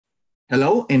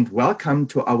Hello and welcome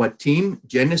to our Team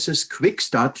Genesis Quick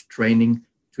Start training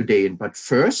today. But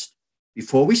first,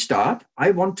 before we start,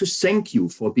 I want to thank you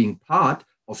for being part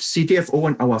of CTFO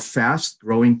and our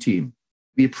fast-growing team.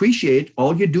 We appreciate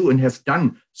all you do and have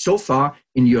done so far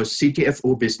in your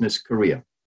CTFO business career.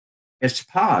 As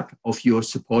part of your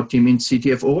support team in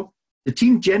CTFO, the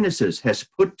Team Genesis has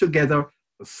put together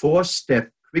a 4-step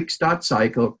Quick Start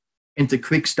cycle, and the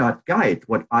Quick Start Guide,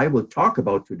 what I will talk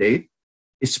about today,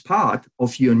 is part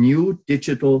of your new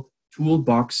digital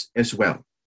toolbox as well.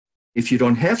 If you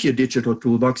don't have your digital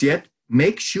toolbox yet,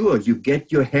 make sure you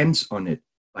get your hands on it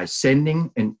by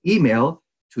sending an email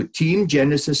to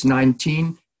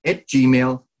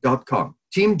teamgenesis19@gmail.com.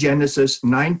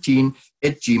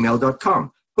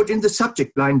 teamgenesis19@gmail.com. Put in the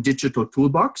subject line digital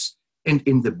toolbox, and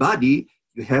in the body,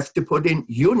 you have to put in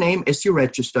your name as you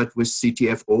registered with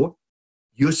CTFO,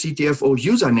 your CTFO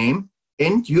username,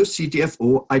 and your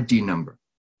CTFO ID number.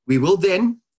 We will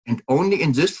then, and only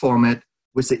in this format,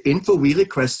 with the info we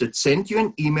requested, send you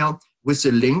an email with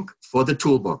the link for the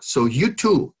toolbox, so you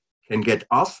too can get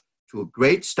off to a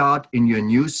great start in your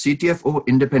new CTFO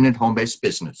independent home-based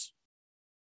business.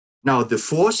 Now, the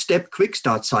 4-step Quick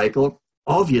Start cycle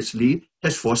obviously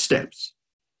has 4 steps.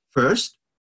 First,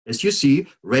 as you see,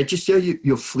 register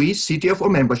your free CTFO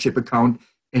membership account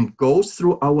and go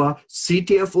through our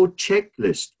CTFO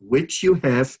checklist, which you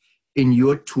have in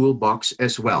your toolbox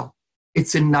as well.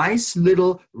 It's a nice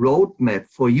little roadmap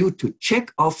for you to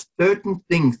check off certain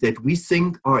things that we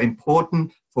think are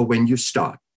important for when you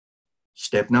start.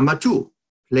 Step number 2,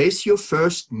 place your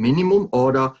first minimum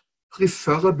order,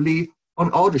 preferably on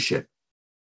ordership.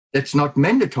 That's not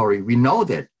mandatory, we know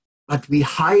that, but we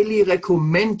highly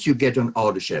recommend you get on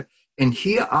ordership. And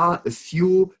here are a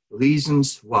few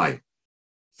reasons why.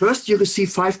 First, you receive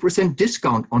 5%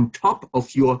 discount on top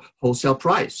of your wholesale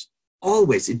price.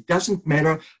 Always, it doesn't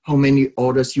matter how many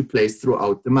orders you place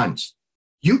throughout the month.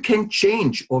 You can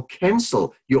change or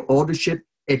cancel your ordership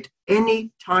at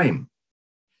any time.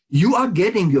 You are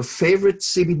getting your favorite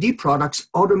CBD products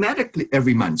automatically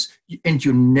every month, and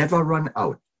you never run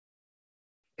out.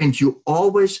 And you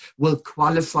always will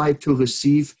qualify to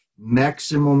receive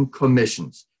maximum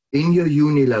commissions in your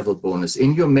uni-level bonus,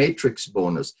 in your matrix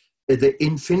bonus, the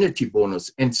infinity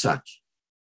bonus, and such.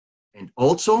 And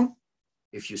also,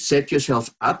 if you set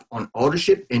yourself up on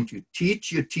ordership and you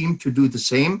teach your team to do the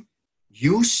same,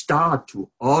 you start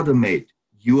to automate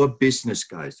your business,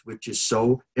 guys, which is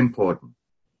so important.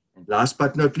 And last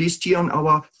but not least, here on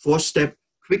our 4-step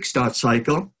Quick Start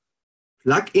cycle,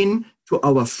 plug in to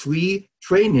our free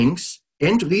trainings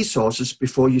and resources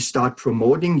before you start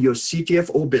promoting your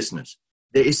CTFO business.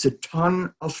 There is a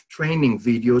ton of training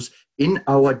videos in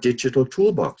our digital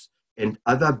toolbox and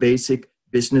other basic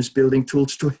business building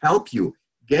tools to help you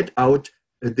get out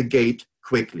the gate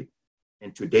quickly.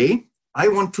 And today, I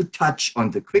want to touch on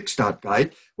the Quick Start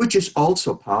Guide, which is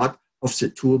also part of the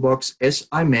toolbox, as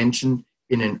I mentioned,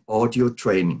 in an audio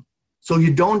training. So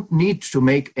you don't need to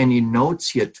make any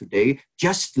notes here today.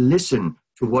 Just listen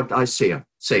to what I say.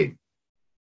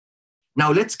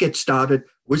 Now let's get started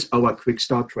with our Quick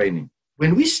Start training.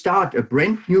 When we start a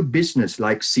brand new business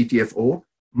like CTFO,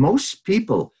 most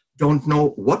people don't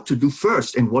know what to do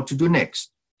first and what to do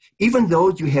next. Even though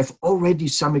you have already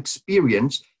some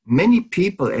experience, many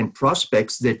people and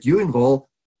prospects that you enroll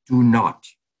do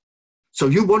not. So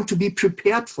you want to be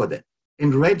prepared for that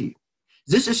and ready.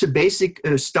 This is a basic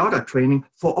starter training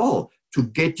for all to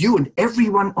get you and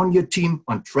everyone on your team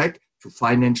on track to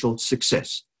financial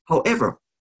success. However,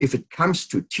 if it comes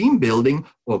to team building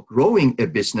or growing a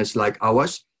business like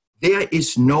ours, there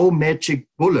is no magic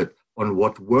bullet on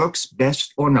what works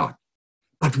best or not.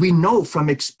 But we know from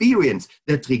experience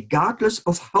that regardless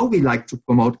of how we like to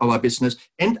promote our business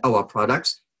and our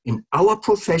products, in our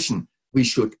profession, we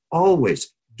should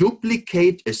always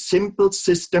duplicate a simple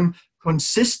system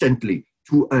consistently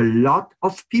to a lot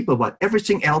of people, while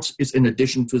everything else is in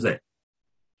addition to that.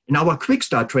 In our Quick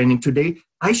Start training today,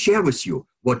 I share with you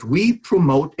what we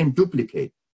promote and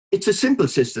duplicate. It's a simple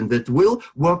system that will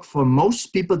work for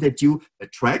most people that you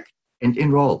attract and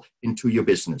enroll into your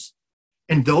business.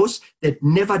 And those that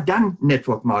never done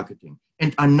network marketing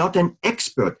and are not an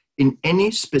expert in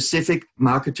any specific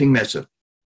marketing method.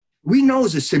 We know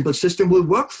this simple system will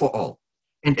work for all.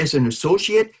 And as an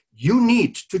associate, you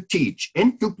need to teach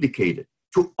and duplicate it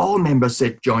to all members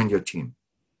that join your team.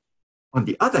 On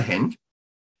the other hand,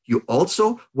 you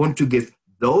also want to give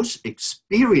those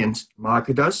experienced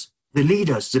marketers, the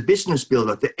leaders, the business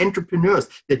builders, the entrepreneurs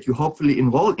that you hopefully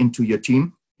enroll into your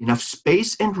team, enough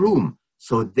space and room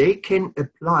so they can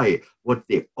apply what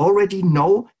they already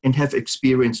know and have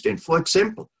experienced in. For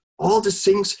example, all the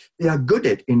things they are good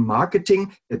at in marketing,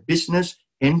 a business,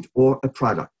 and or a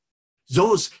product.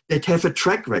 Those that have a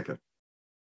track record.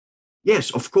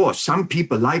 Yes, of course, some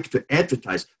people like to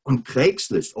advertise on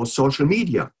Craigslist or social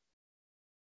media.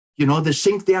 You know, the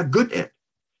things they are good at.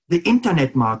 The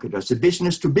internet marketers, the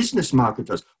business-to-business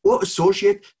marketers, or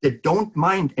associates that don't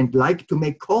mind and like to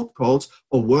make cold calls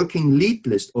or working lead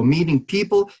list or meeting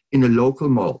people in a local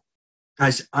mall.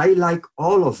 Guys, I like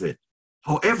all of it.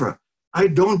 However, I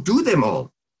don't do them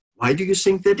all. Why do you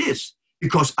think that is?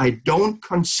 Because I don't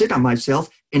consider myself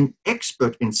an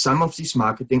expert in some of these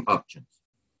marketing options.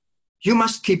 You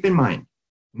must keep in mind,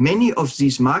 many of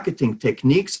these marketing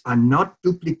techniques are not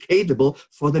duplicatable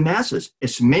for the masses,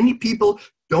 as many people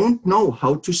don't know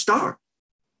how to start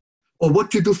or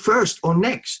what to do first or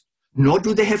next, nor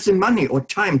do they have the money or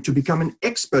time to become an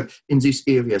expert in these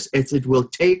areas, as it will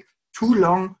take too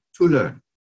long to learn.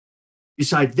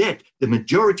 Besides that, the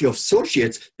majority of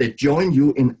associates that join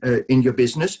you in your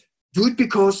business do it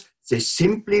because they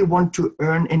simply want to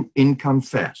earn an income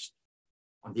fast.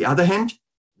 On the other hand,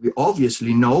 we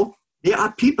obviously know there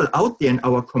are people out there in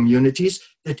our communities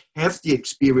that have the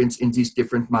experience in these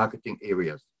different marketing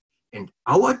areas. And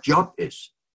our job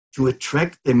is to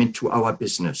attract them into our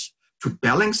business, to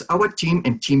balance our team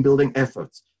and team building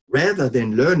efforts, rather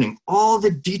than learning all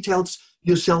the details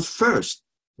yourself first,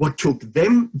 what took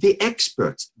them, the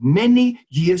experts, many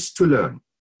years to learn.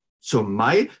 So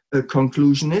my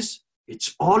conclusion is,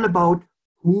 it's all about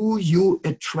who you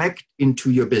attract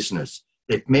into your business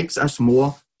that makes us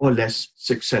more or less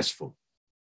successful.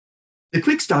 The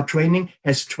Quick Start training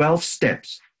has 12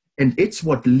 steps, and it's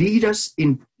what leaders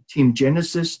in Team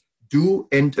Genesis do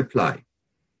and apply.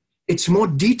 It's more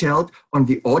detailed on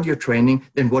the audio training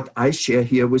than what I share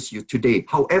here with you today.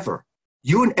 However,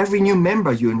 you and every new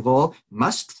member you enroll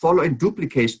must follow and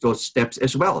duplicate those steps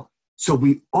as well. So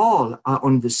we all are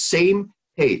on the same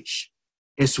page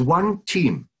as one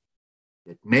team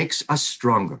that makes us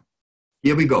stronger.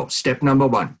 Here we go. Step number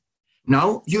 1.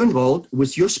 Now you enrolled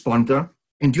with your sponsor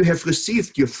and you have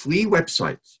received your free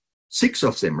websites, 6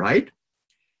 of them, right?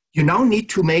 You now need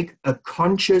to make a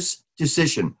conscious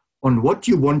decision on what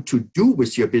you want to do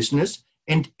with your business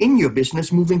and in your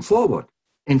business moving forward.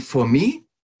 And for me,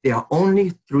 there are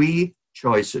only 3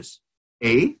 choices.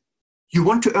 A, you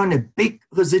want to earn a big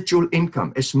residual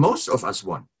income, as most of us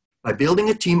want, by building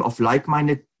a team of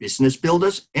like-minded business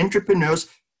builders, entrepreneurs,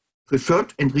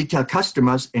 preferred and retail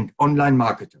customers, and online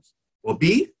marketers. Or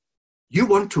B, you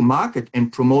want to market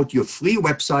and promote your free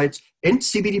websites and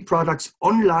CBD products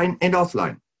online and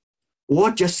offline,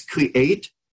 or just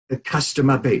create a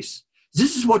customer base.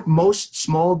 This is what most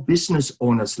small business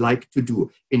owners like to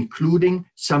do, including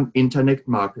some internet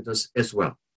marketers as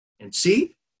well. And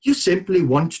C, you simply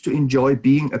want to enjoy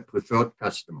being a preferred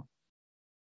customer.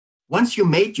 Once you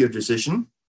made your decision,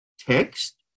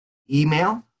 text,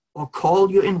 email, or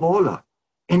call your enroller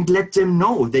and let them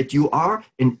know that you are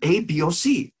an A, B, or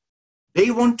C.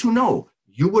 They want to know.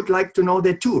 You would like to know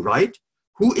that too, right?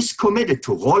 Who is committed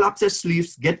to roll up their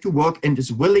sleeves, get to work, and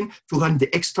is willing to run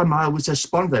the extra mile with their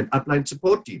sponsor and upline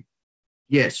support team?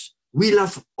 Yes, we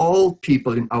love all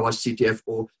people in our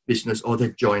CTFO business or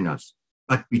that join us,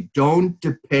 but we don't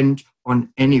depend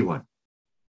on anyone.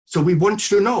 So we want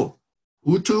to know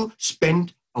who to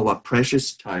spend our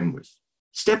precious time with.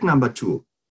 Step number 2.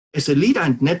 As a leader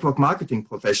and network marketing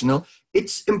professional,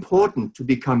 it's important to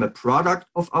become a product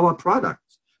of our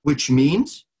products, which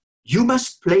means you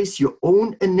must place your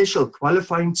own initial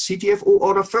qualifying CTFO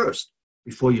order first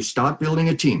before you start building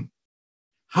a team.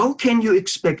 How can you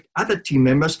expect other team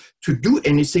members to do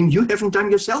anything you haven't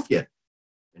done yourself yet?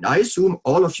 And I assume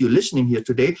all of you listening here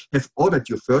today have ordered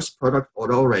your first product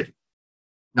order already.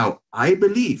 Now, I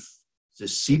believe the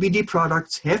CBD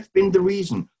products have been the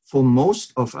reason for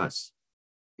most of us,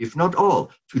 if not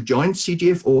all, to join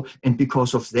CTFO, and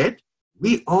because of that,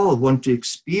 we all want to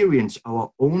experience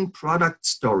our own product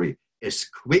story as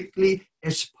quickly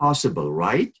as possible,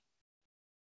 right?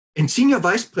 And Senior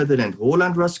Vice President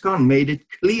Roland Rascon made it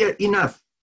clear enough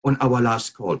on our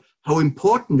last call how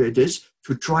important it is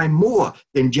to try more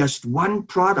than just one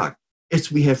product,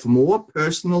 as we have more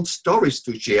personal stories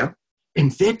to share,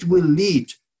 and that will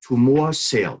lead to more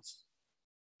sales.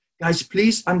 Guys,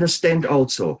 please understand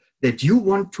also that you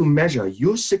want to measure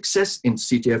your success in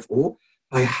CTFO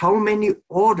by how many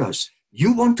orders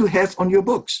you want to have on your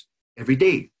books every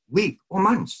day, week, or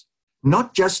month,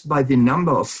 not just by the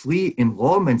number of free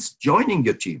enrollments joining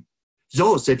your team,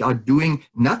 those that are doing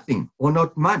nothing or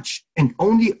not much and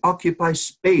only occupy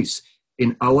space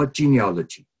in our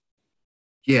genealogy.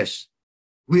 Yes,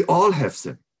 we all have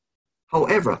them.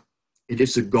 However, it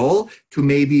is a goal to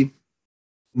maybe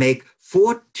Make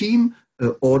 4 team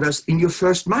orders in your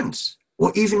first month,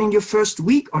 or even in your first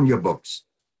week on your books.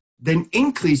 Then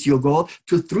increase your goal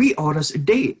to 3 orders a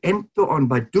day, and so on,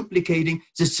 by duplicating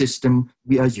the system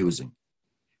we are using.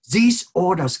 These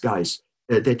orders, guys,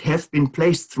 that have been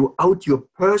placed throughout your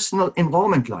personal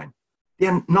enrollment line,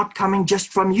 they're not coming just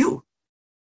from you.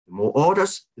 The more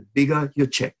orders, the bigger your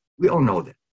check. We all know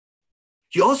that.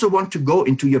 You also want to go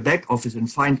into your back office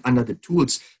and find under the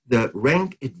tools the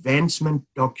rank advancement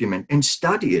document and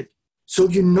study it, so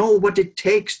you know what it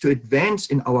takes to advance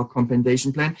in our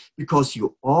compensation plan, because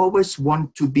you always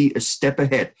want to be a step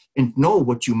ahead and know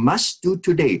what you must do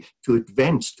today to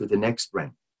advance to the next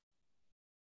rank.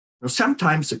 Now,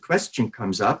 sometimes a question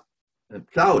comes up,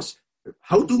 Klaus,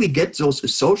 how do we get those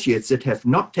associates that have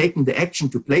not taken the action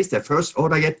to place their first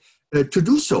order yet to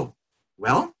do so?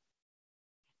 Well,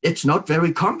 it's not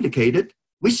very complicated.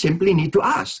 We simply need to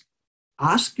ask.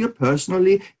 Ask your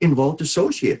personally enrolled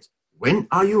associates, when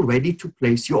are you ready to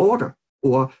place your order?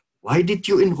 Or why did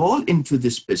you enroll into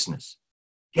this business?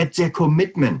 Get their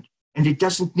commitment. And it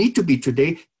doesn't need to be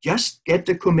today. Just get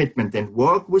the commitment and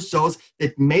work with those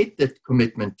that made that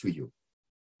commitment to you.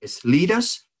 As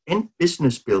leaders and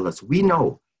business builders, we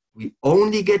know we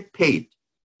only get paid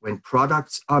when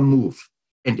products are moved.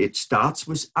 And it starts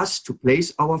with us to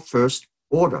place our first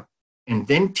order and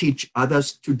then teach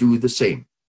others to do the same.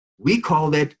 We call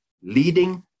that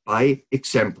leading by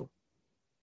example.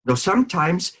 Now,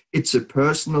 sometimes it's a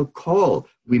personal call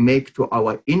we make to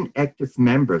our inactive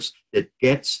members that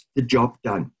gets the job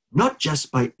done, not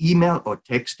just by email or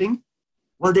texting.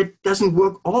 Well, that doesn't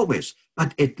work always,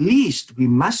 but at least we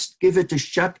must give it a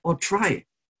shot or try.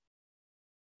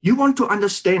 You want to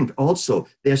understand also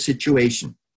their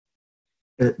situation.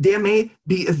 There may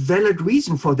be a valid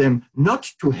reason for them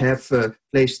not to have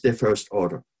placed their first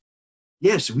order.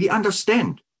 Yes, we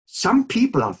understand. Some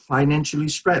people are financially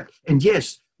strapped. And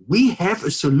yes, we have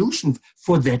a solution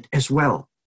for that as well.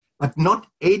 But not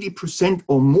 80%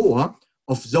 or more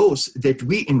of those that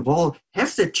we enroll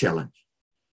have that challenge.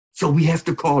 So we have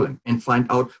to call them and find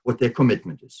out what their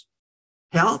commitment is.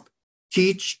 Help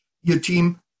teach your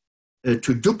team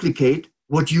to duplicate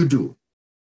what you do.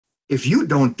 If you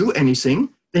don't do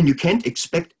anything, then you can't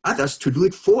expect others to do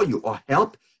it for you or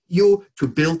help you to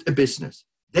build a business.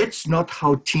 That's not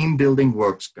how team building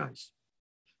works, guys.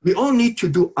 We all need to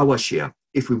do our share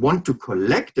if we want to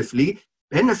collectively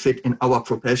benefit in our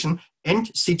profession and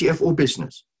CTFO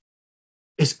business.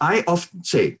 As I often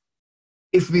say,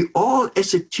 if we all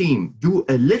as a team do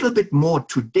a little bit more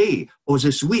today or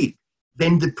this week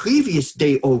than the previous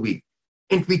day or week,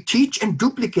 and we teach and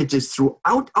duplicate this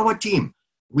throughout our team,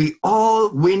 we all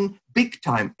win big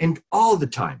time and all the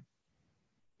time.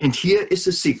 And here is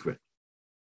the secret.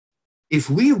 If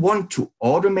we want to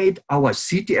automate our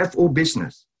CTFO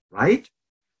business, right?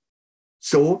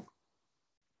 So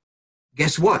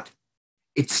guess what?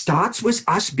 It starts with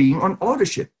us being on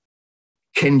ordership.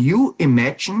 Can you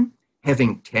imagine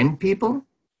having 10 people,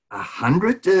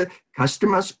 100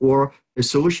 customers or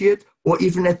associate, or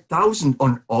even 1,000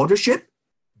 on ordership?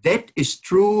 That is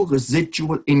true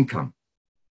residual income.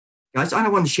 Guys, I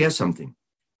want to share something.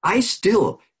 I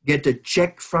still get a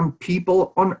check from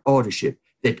people on ordership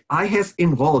that I have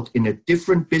enrolled in a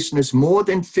different business more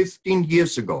than 15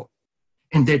 years ago,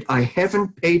 and that I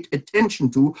haven't paid attention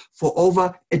to for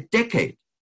over a decade.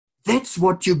 That's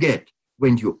what you get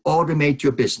when you automate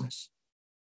your business.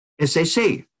 As they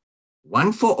say,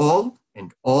 one for all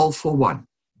and all for one.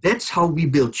 That's how we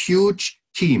build huge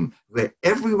team where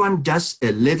everyone does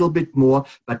a little bit more,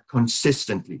 but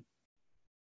consistently.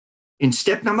 In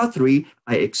step number 3,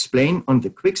 I explain on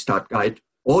the Quick Start Guide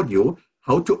audio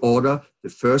how to order the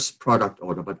first product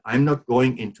order, but I'm not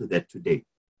going into that today.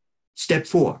 Step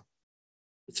 4,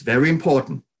 it's very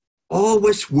important.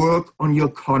 Always work on your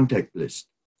contact list.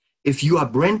 If you are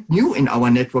brand new in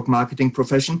our network marketing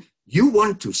profession, you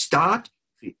want to start,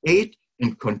 create,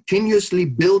 and continuously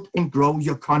build and grow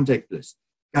your contact list.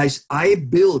 Guys, I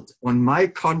built on my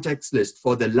contacts list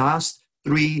for the last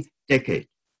 3 decades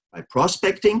by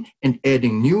prospecting and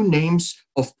adding new names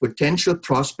of potential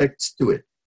prospects to it.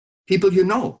 People you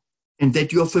know and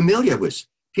that you're familiar with.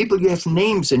 People you have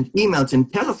names and emails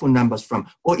and telephone numbers from,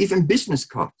 or even business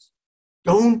cards.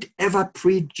 Don't ever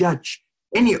prejudge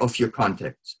any of your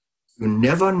contacts. You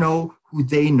never know who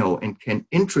they know and can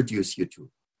introduce you to.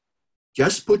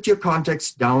 Just put your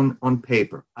contacts down on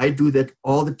paper. I do that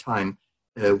all the time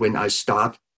when I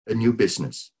start a new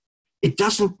business. It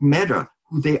doesn't matter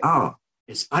who they are.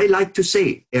 As I like to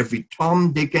say, every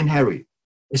Tom, Dick, and Harry.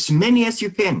 As many as you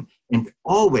can, and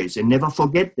always, and never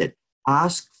forget that,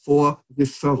 ask for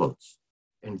referrals.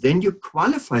 And then you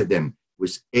qualify them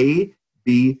with A,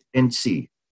 B, and C.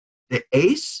 The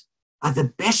A's are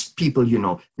the best people you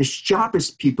know, the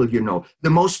sharpest people you know, the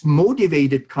most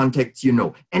motivated contacts you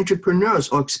know, entrepreneurs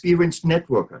or experienced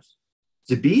networkers.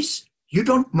 The B's, you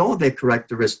don't know their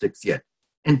characteristics yet,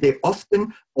 and they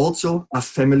often also are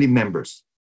family members.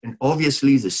 And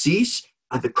obviously the C's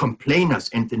are the complainers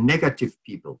and the negative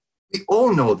people. We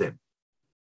all know them.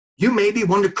 You maybe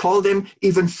want to call them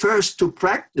even first to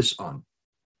practice on,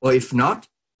 or if not,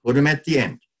 put them at the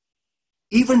end.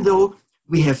 Even though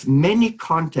we have many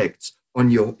contacts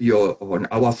on on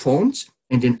our phones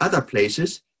and in other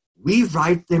places, we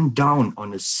write them down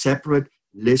on a separate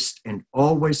list and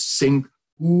always think,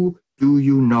 who do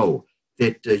you know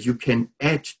that you can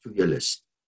add to your list?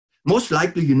 Most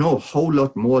likely you know a whole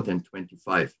lot more than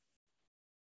 25,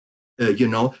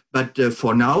 but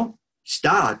for now,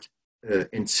 start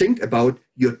and think about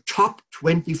your top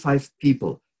 25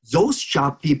 people, those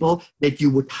sharp people that you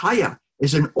would hire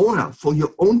as an owner for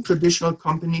your own traditional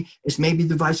company as maybe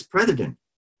the vice president.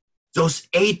 Those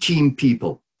A-team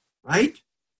people, right?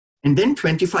 And then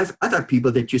 25 other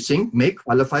people that you think may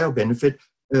qualify or benefit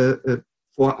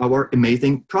for our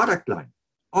amazing product line.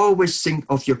 Always think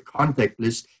of your contact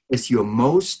list as your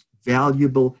most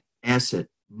valuable asset.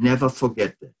 Never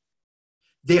forget that.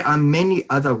 There are many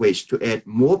other ways to add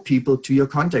more people to your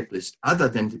contact list other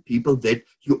than the people that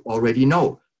you already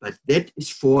know, but that is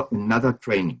for another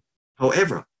training.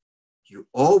 However, you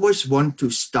always want to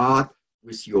start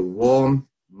with your warm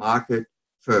market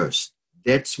first.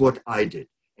 That's what I did.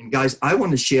 And guys, I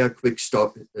want to share a quick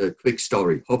story.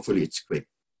 Hopefully it's quick.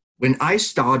 When I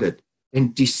started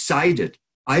and decided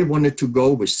I wanted to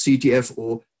go with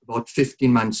CTFO about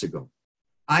 15 months ago,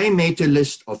 I made a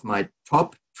list of my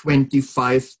top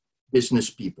 25 business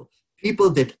people,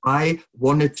 people that I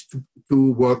wanted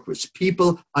to work with,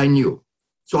 people I knew.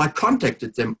 So I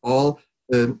contacted them all,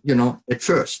 at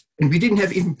first. And we didn't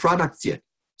have even products yet.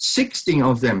 16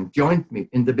 of them joined me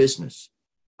in the business.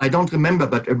 I don't remember,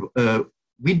 but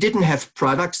we didn't have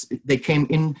products. They came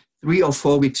in 3 or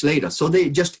 4 weeks later. So they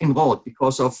just enrolled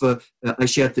because of I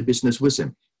shared the business with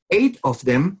them. 8 of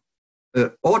them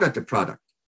ordered the product,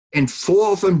 and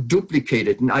 4 of them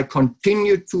duplicated. And I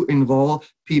continued to enroll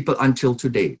people until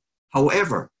today.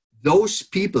 However, those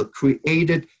people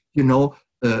created,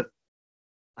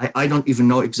 I don't even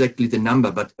know exactly the number,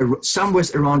 but somewhere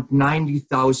around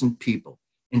 90,000 people.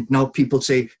 And now people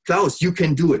say, Klaus, you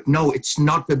can do it. No, it's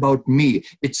not about me.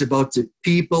 It's about the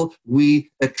people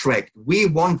we attract. We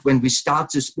want, when we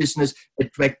start this business,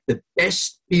 attract the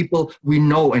best people we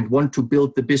know and want to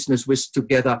build the business with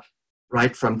together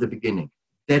right from the beginning.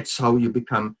 That's how you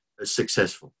become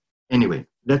successful. Anyway,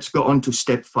 let's go on to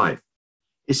step 5.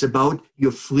 It's about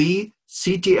your free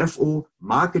CTFO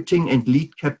marketing and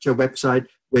lead capture website,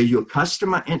 where your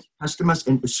customers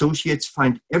and associates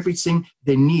find everything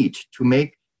they need to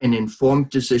make an informed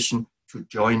decision to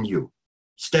join you.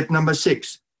 Step number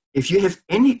 6, if you have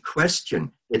any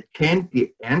question that can't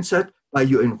be answered by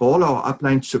your enroller or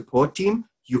upline support team,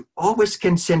 you always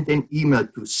can send an email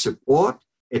to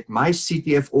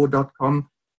support@myctfo.com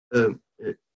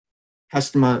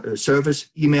customer service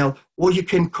email, or you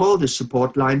can call the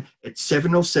support line at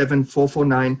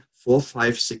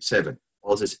 707-449-4567.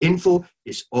 All this info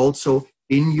is also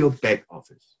in your back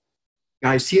office.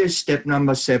 Guys, here's step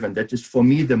number 7. That is, for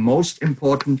me, the most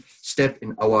important step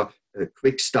in our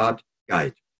quick start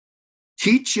guide.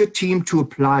 Teach your team to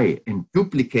apply and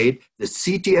duplicate the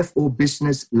CTFO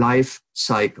business life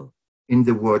cycle. In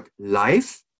the word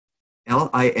life,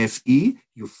 L-I-F-E,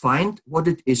 you find what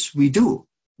it is we do.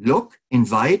 Look,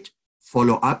 invite,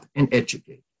 follow up, and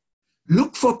educate.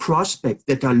 Look for prospects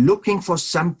that are looking for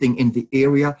something in the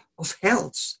area of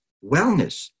health,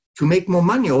 wellness, to make more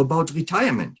money, or about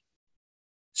retirement.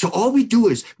 So all we do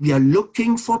is we are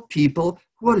looking for people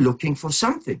who are looking for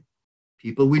something.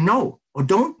 People we know or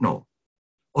don't know,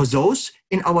 or those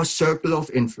in our circle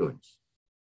of influence.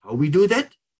 How we do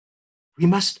that? We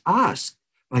must ask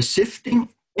by sifting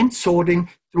and sorting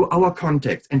through our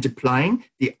contacts and applying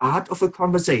the art of a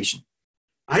conversation.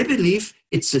 I believe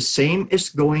it's the same as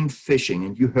going fishing,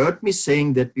 and you heard me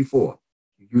saying that before.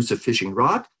 You use a fishing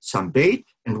rod, some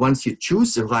bait, and once you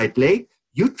choose the right lake,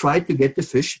 you try to get the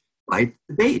fish bite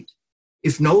the bait.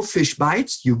 If no fish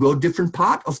bites, you go different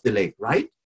part of the lake, right?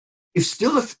 If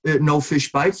still no fish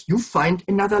bites, you find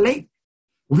another lake.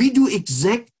 We do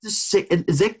exactly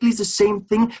the same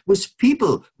thing with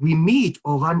people we meet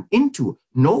or run into,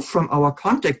 know from our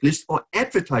contact list or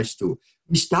advertise to.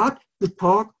 We start to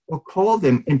talk or call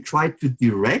them and try to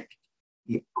direct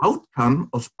the outcome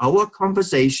of our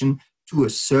conversation to a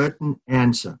certain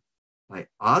answer by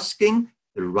asking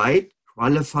the right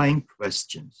qualifying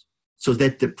questions. so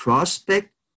that the prospect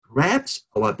grabs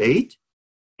our bait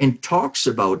and talks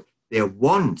about their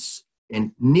wants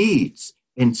and needs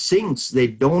and things they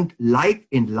don't like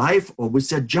in life or with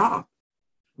their job.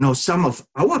 Now, some of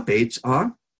our baits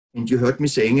are, and you heard me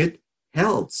saying it,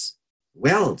 health,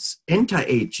 wealth,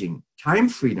 anti-aging, time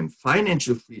freedom,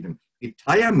 financial freedom,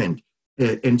 retirement,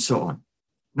 and so on.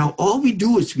 Now, all we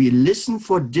do is we listen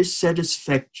for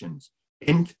dissatisfactions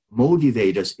and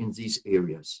motivators in these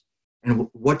areas. And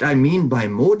what I mean by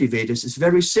motivators is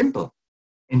very simple.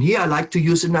 And here I like to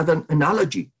use another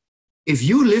analogy. If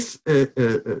you live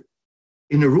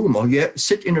in a room or you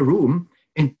sit in a room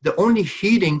and the only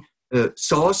heating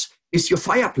source is your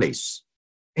fireplace,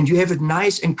 and you have it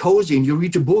nice and cozy and you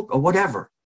read a book or whatever,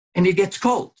 and it gets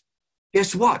cold,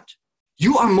 guess what?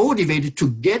 You are motivated to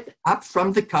get up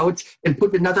from the couch and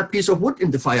put another piece of wood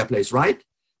in the fireplace, right?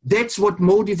 That's what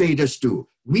motivators do.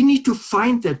 We need to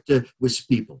find that with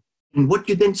people. And what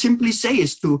you then simply say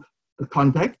is to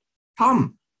contact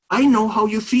Tom. I know how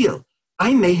you feel.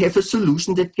 I may have a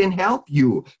solution that can help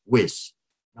you with.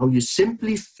 Now you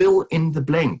simply fill in the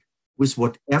blank with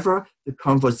whatever the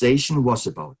conversation was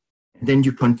about. And then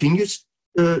you continue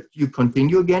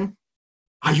again.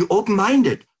 Are you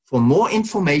open-minded for more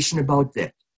information about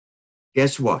that?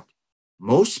 Guess what?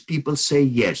 Most people say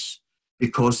yes,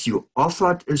 because you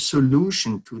offered a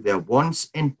solution to their wants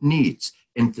and needs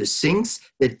and the things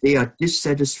that they are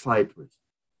dissatisfied with.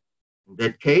 In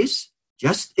that case,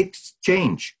 just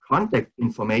exchange contact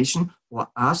information or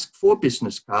ask for a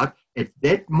business card at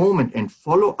that moment and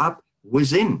follow up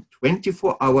within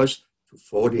 24 hours to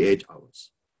 48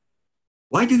 hours.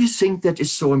 Why do you think that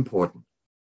is so important?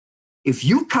 If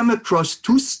you come across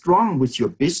too strong with your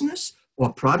business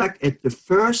or product at the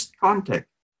first contact,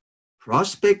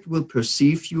 prospect will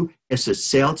perceive you as a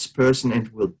salesperson and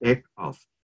will back off,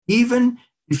 even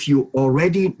if you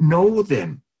already know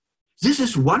them. This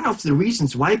is one of the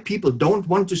reasons why people don't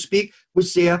want to speak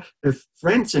with their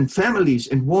friends and families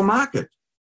in warm market.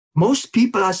 Most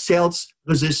people are sales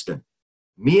resistant,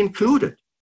 me included.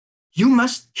 You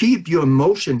must keep your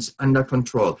emotions under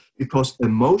control, because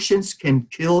emotions can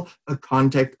kill a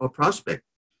contact or prospect.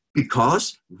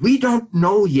 Because we don't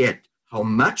know yet how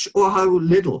much or how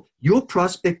little your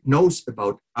prospect knows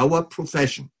about our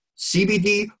profession,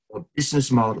 CBD or business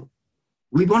model.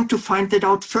 We want to find that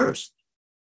out first.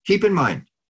 Keep in mind,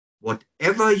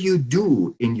 whatever you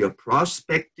do in your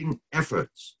prospecting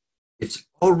efforts, it's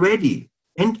already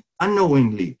and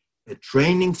unknowingly a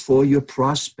training for your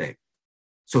prospect.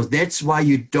 So that's why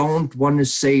you don't want to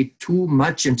say too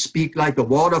much and speak like a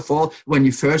waterfall when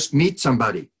you first meet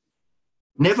somebody.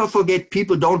 Never forget,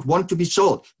 people don't want to be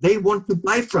sold. They want to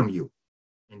buy from you.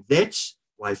 And that's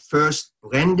why first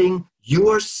branding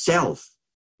yourself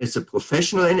as a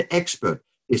professional and expert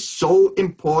is so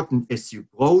important as you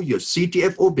grow your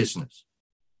CTFO business.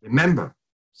 Remember,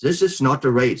 this is not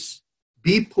a race.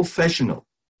 Be professional.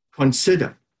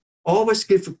 Consider. Always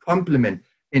give a compliment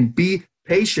and be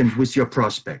patient with your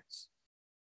prospects.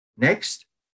 Next,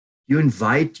 you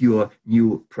invite your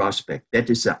new prospect. That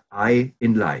is an I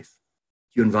in life.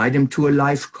 You invite them to a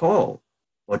live call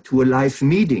or to a live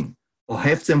meeting or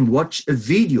have them watch a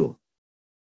video.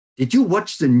 Did you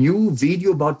watch the new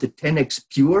video about the 10X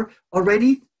Pure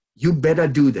already? You better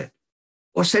do that.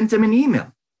 Or send them an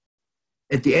email.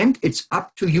 At the end, it's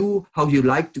up to you how you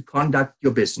like to conduct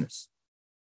your business.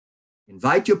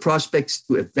 Invite your prospects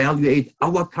to evaluate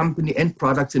our company and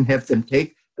products and have them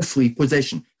take a free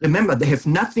possession. Remember, they have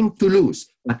nothing to lose,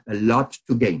 but a lot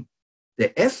to gain.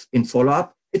 The F in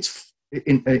follow-up, it's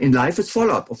in life is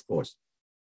follow-up, of course.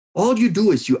 All you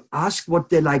do is you ask what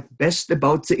they like best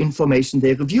about the information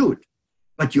they reviewed.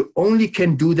 But you only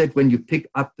can do that when you pick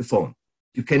up the phone.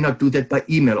 You cannot do that by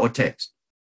email or text.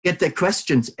 Get their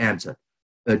questions answered.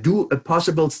 Do a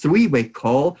possible three-way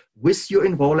call with your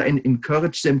enroller and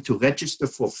encourage them to register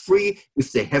for free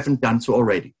if they haven't done so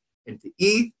already. And the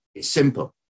E is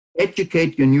simple.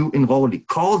 Educate your new enrollee.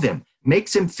 Call them.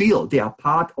 Make them feel they are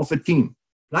part of a team.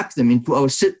 Plug them into our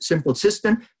simple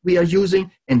system we are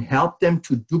using and help them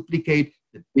to duplicate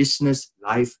the business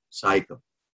life cycle.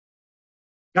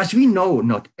 Guys, we know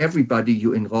not everybody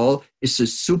you enroll is a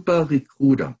super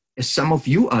recruiter, as some of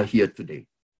you are here today.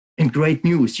 And great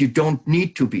news, you don't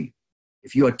need to be.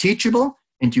 If you are teachable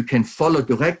and you can follow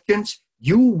directions,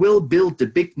 you will build the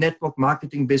big network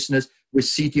marketing business with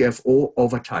CTFO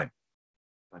over time.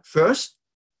 But first,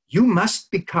 you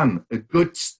must become a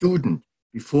good student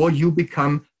before you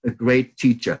become a great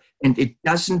teacher. And it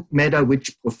doesn't matter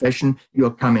which profession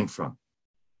you're coming from.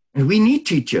 And we need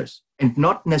teachers and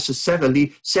not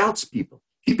necessarily salespeople.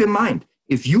 Keep in mind,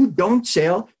 if you don't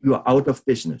sell, you are out of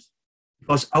business.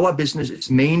 because our business is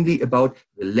mainly about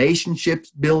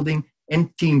relationships building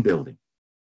and team building.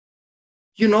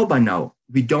 You know by now,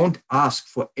 we don't ask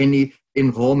for any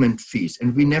enrollment fees,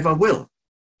 and we never will.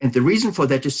 And the reason for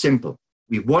that is simple.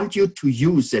 We want you to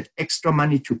use that extra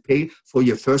money to pay for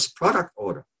your first product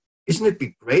order. Isn't it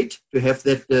be great to have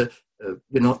that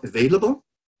available?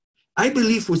 I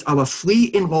believe with our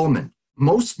free enrollment,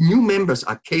 most new members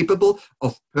are capable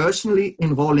of personally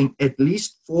enrolling at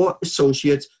least 4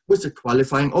 associates with a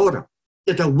qualifying order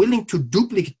that are willing to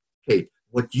duplicate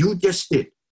what you just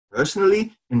did,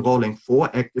 personally enrolling 4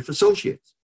 active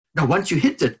associates. Now, once you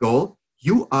hit that goal,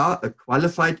 you are a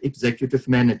qualified executive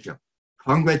manager.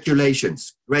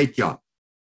 Congratulations, great job.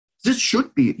 This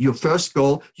should be your first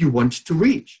goal you want to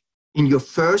reach in your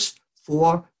first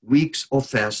 4 weeks or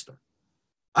faster.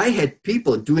 I had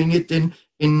people doing it in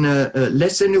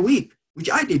less than a week, which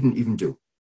I didn't even do.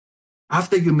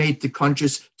 After you made the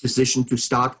conscious decision to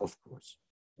start, of course.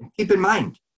 And keep in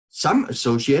mind, some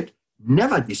associate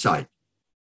never decide.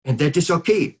 And that is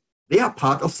okay. They are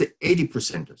part of the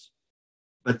 80%ers.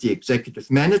 But the executive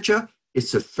manager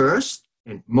is the first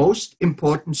and most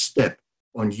important step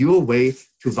on your way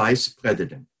to vice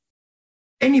president.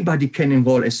 Anybody can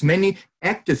enroll as many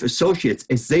active associates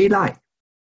as they like,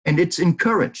 and it's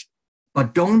encouraged.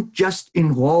 But don't just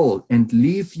enroll and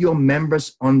leave your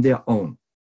members on their own.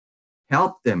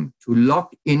 Help them to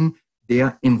lock in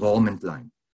their enrollment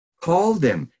line. Call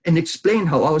them and explain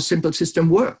how our simple system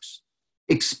works.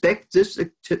 Expect this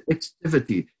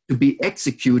activity to be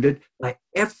executed by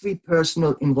every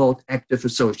personal enrolled active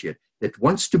associate that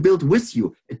wants to build with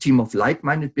you a team of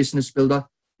like-minded business builders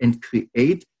and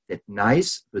create that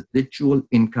nice residual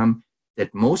income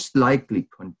that most likely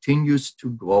continues to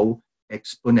grow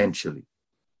exponentially.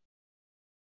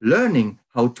 Learning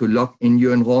how to lock in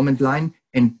your enrollment line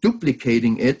and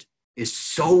duplicating it is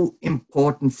so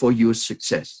important for your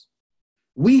success.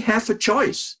 We have a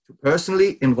choice to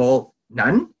personally enroll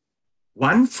none,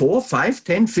 1, 4, 5,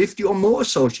 10, 50 or more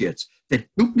associates that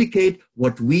duplicate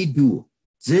what we do.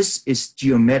 This is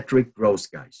geometric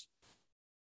growth, guys.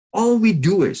 All we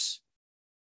do is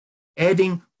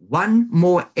adding 1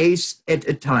 more ace at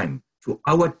a time to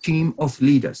our team of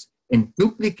leaders and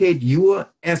duplicate your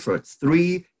efforts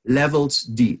 3 levels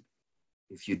deep.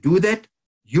 If you do that,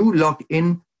 you lock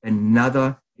in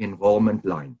another enrollment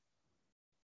line.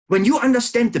 When you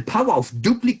understand the power of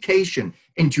duplication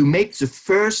and you make the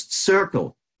first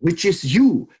circle, which is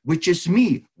you, which is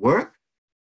me, work,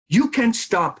 you can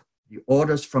stop the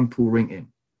orders from pouring in.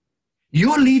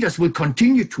 Your leaders will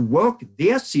continue to work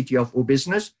their CTFO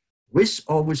business with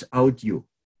or without you.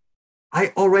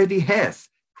 I already have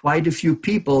quite a few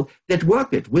people that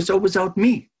work it with or without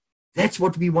me. That's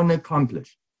what we want to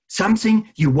accomplish. Something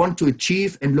you want to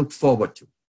achieve and look forward to.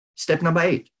 Step number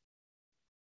 8.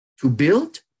 To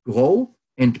build, grow,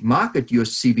 and market your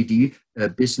CBD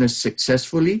business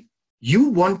successfully, you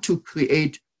want to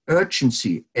create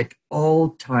urgency at all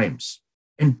times.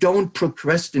 And don't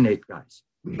procrastinate, guys.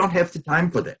 We don't have the time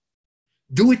for that.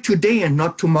 Do it today and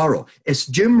not tomorrow. As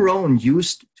Jim Rohn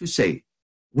used to say,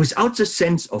 without the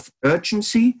sense of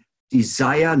urgency,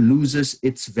 desire loses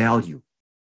its value.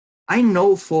 I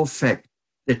know for a fact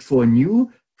that for a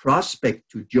new prospect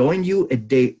to join you a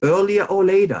day earlier or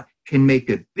later can make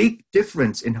a big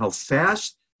difference in how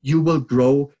fast you will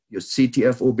grow your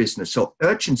CTFO business. So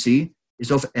urgency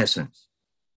is of essence.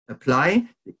 Apply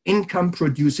the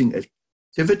income-producing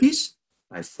activities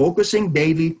by focusing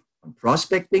daily on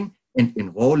prospecting and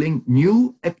enrolling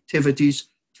new activities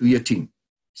to your team.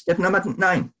 Step number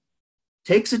 9,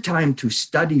 take the time to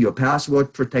study your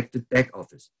password-protected back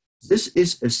office. This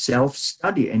is a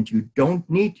self-study, and you don't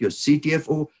need your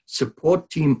CTFO support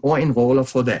team or enroller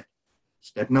for that.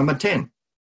 Step number 10,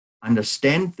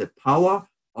 understand the power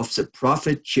of the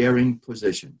profit-sharing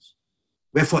positions,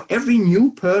 where for every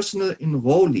new personal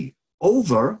enrollee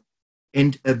over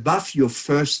and above your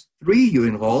first 3 you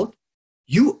enrolled,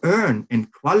 you earn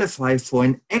and qualify for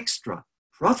an extra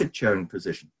profit-sharing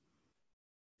position.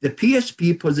 The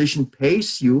PSP position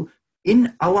pays you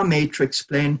in our matrix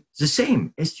plan the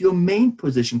same as your main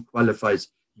position qualifies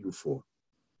you for.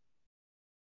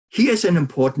 Here's an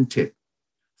important tip.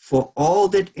 For all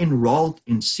that enrolled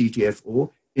in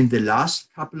CTFO in the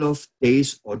last couple of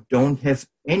days or don't have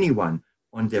anyone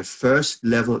on their first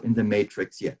level in the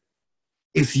matrix yet.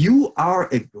 If you are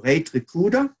a great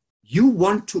recruiter, you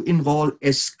want to enroll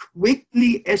as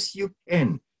quickly as you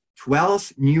can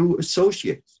 12 new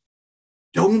associates.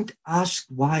 Don't ask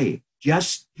why,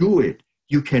 just do it.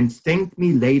 You can thank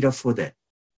me later for that.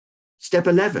 Step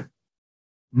 11,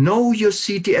 know your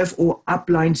CTFO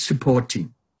upline support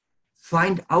team.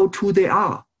 Find out who they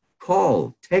are,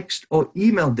 call, text, or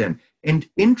email them and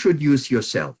introduce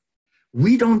yourself.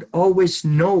 We don't always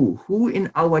know who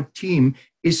in our team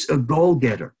is a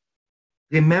goal-getter.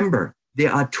 Remember,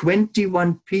 there are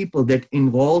 21 people that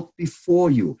enrolled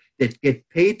before you that get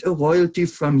paid a royalty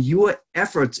from your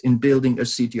efforts in building a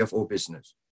CTFO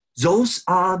business. Those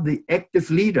are the active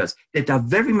leaders that are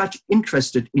very much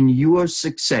interested in your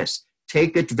success.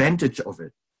 Take advantage of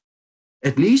it.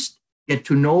 At least get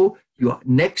to know your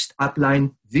next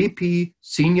upline VP,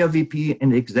 senior VP,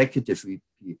 and executive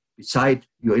VP, beside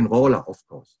your enroller, of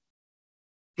course.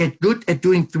 Get good at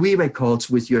doing three-way calls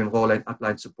with your enroller and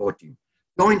upline support team.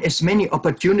 Join as many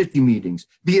opportunity meetings.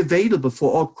 Be available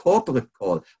for all corporate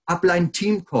call, upline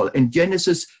team call, and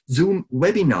Genesis Zoom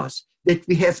webinars that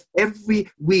we have every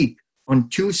week on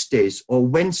Tuesdays or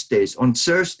Wednesdays, on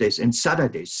Thursdays and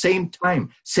Saturdays, same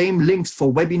time, same links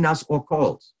for webinars or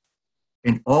calls.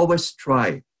 And always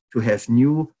try to have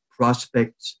new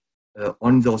prospects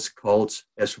on those calls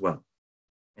as well.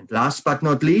 And last but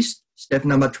not least, step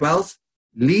number 12,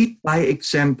 lead by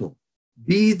example.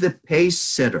 Be the pace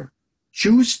setter.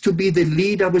 Choose to be the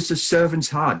leader with the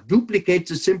servant's heart. Duplicate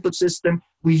the simple system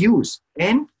we use.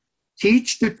 And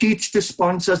teach the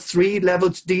sponsor 3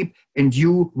 levels deep, and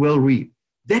you will reap.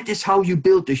 That is how you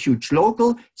build a huge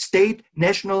local, state,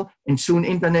 national, and soon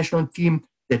international team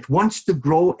that wants to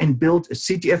grow and build a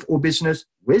CTFO business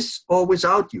with or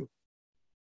without you.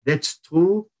 That's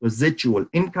true residual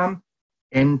income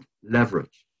and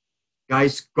leverage.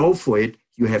 Guys, go for it.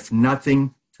 You have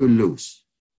nothing to lose.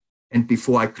 And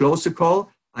before I close the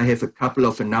call, I have a couple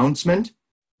of announcements.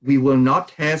 We will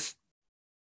not have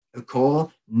a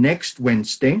call next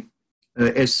Wednesday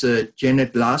as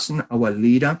Janet Larson, our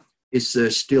leader, is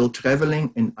still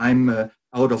traveling and I'm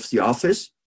out of the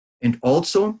office. And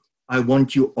also, I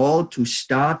want you all to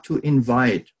start to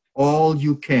invite all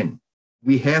you can.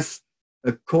 We have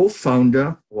a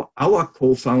co-founder, or our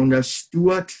co-founder,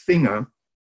 Stuart Finger,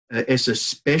 as a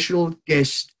special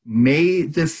guest May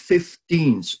the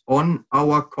 15th on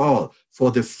our call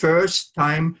for the first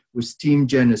time with Team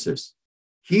Genesis.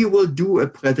 He will do a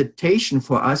presentation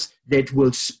for us that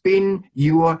will spin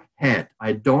your head.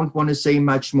 I don't want to say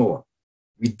much more.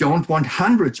 We don't want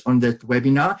hundreds on that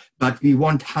webinar, but we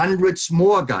want hundreds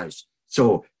more, guys.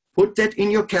 So put that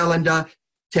in your calendar.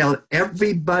 Tell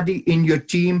everybody in your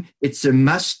team it's a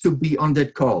must to be on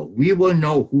that call. We will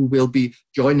know who will be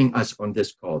joining us on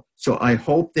this call. So I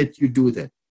hope that you do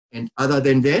that. And other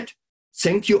than that,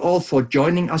 thank you all for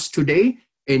joining us today.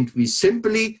 And we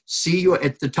simply see you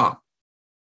at the top.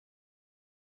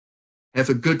 Have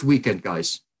a good weekend,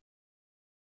 guys.